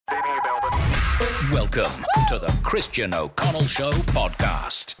Welcome to the Christian O'Connell Show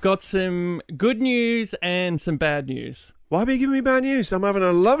podcast. Got some good news and some bad news. Why are you giving me bad news? I'm having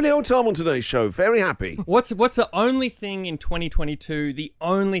a lovely old time on today's show. Very happy. What's the only thing in 2022, the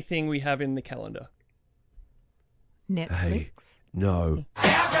only thing we have in the calendar? Netflix. Hey, no.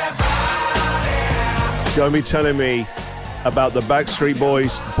 Don't be telling me about the Backstreet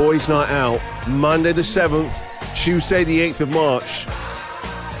Boys Boys Night Out, Monday the 7th, Tuesday the 8th of March.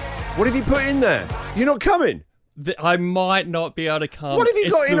 What have you put in there? You're not coming? I might not be able to come. What have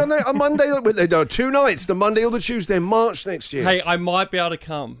you got in on a Monday? They do 2 nights, the Monday or the Tuesday in March next year. Hey, I might be able to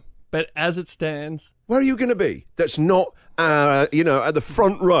come, but as it stands... Where are you going to be? That's not, at the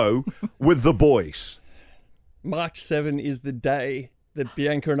front row with the boys. March 7 is the day that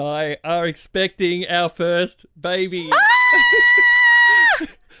Bianca and I are expecting our first baby.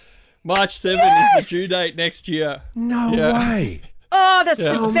 March 7 is the due date next year. No way. Oh, that's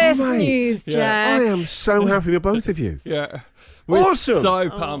the best mate. news, Jack. I am so happy with both of you. Yeah. We're Awesome. so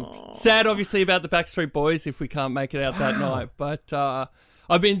pumped. Sad, obviously, about the Backstreet Boys if we can't make it out that night. But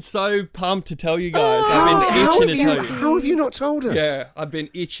I've been so pumped to tell you guys. I've been itching to tell you. How have you not told us? Yeah, I've been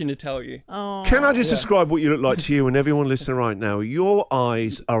itching to tell you. Can I just describe what you look like to you and everyone listening right now? Your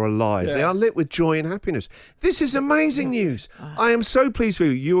eyes are alive. Yeah. They are lit with joy and happiness. This is amazing news. I am so pleased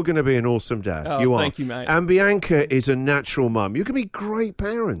with you. You are going to be an awesome dad. Oh, you are. thank you, mate. And Bianca is a natural mum. You can be great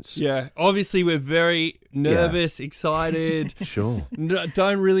parents. Yeah, obviously we're very nervous, excited. Sure.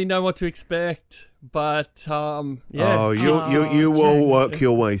 Don't really know what to expect, but yeah. Oh, you will work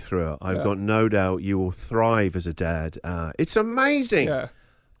your way through it. I've got no doubt you will thrive as a dad. It's amazing. Yeah.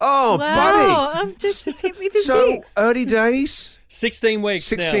 Oh, Wow, buddy. it's hit me for So, 6. early days? 16 weeks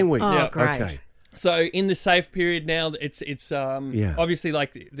 16 now. weeks. Oh, great. Okay. So in the safe period now, it's Yeah. obviously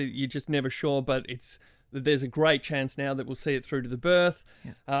like you're just never sure, but there's a great chance now that we'll see it through to the birth.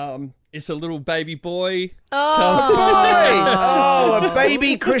 It's a little baby boy. A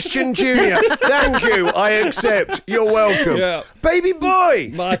baby Christian Jr. Thank you. I accept. You're welcome. Yeah. Baby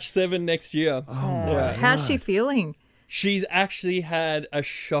boy. March 7 next year. How's she feeling? She's actually had a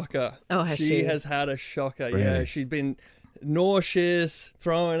shocker. Oh, has she? has had a shocker. Really? Yeah, she's been nauseous,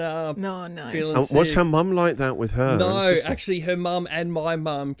 throwing up, No. feeling sick. Was her mum like that with her? No, Her sister? actually, her mum and my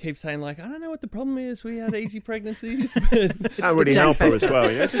mum keep saying, like, I don't know what the problem is. We had easy pregnancies. But, That really helped her as well.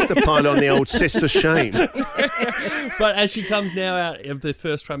 Yeah, just to pile on the old sister shame. but as she comes now out of the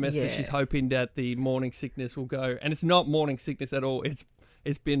first trimester, Yeah. she's hoping that the morning sickness will go. And it's not morning sickness at all.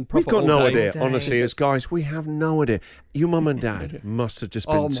 It's been proper We've got all no day. idea, honestly, as guys. We have no idea. Your mum and dad must have just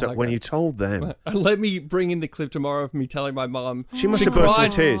been Oh, my when God. you told them. Let me bring in the clip tomorrow of me telling my mum. She must have burst into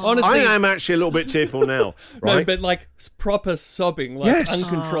cried. tears. Honestly, I am actually a little bit tearful now, right? No, but like proper sobbing, like Yes.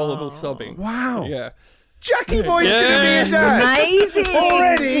 uncontrollable sobbing. Wow. Yeah. Jackie Boy's Yeah. going to be a dad. Amazing.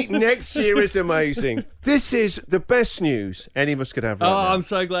 Already next year is amazing. This is the best news any of us could have right now. I'm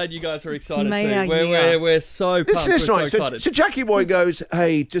so glad you guys are excited made too. our We're year. we're so pumped. Listen, We're this so right. excited. So Jackie Boy goes,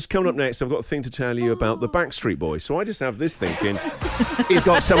 hey, just coming up next, I've got a thing to tell you about the Backstreet Boys. So I just have this thinking, he's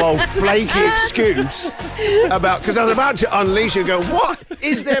got some old flaky excuse about, because I was about to unleash and go, what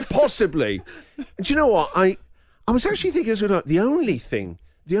is there possibly? And do you know what? I was actually thinking as well, the only thing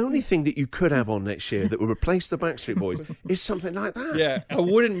that you could have on next year that would replace the Backstreet Boys is something like that. Yeah, I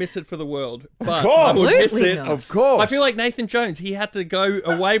wouldn't miss it for the world. But course. I would miss Absolutely it. not. Of course. I feel like Nathan Jones, he had to go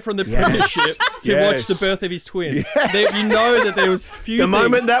away from the premiership to watch the birth of his twins. You know that there was few The things.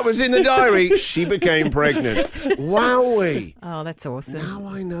 moment that was in the diary, she became pregnant. Wowee. Oh, that's awesome. Now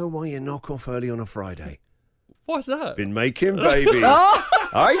I know why you knock off early on a Friday. What's that? Been making babies.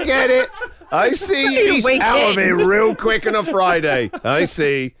 I get it. I see. He's out of it real quick on a Friday. I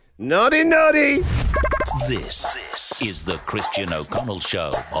see. Naughty, naughty. This is the Christian O'Connell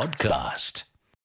Show podcast.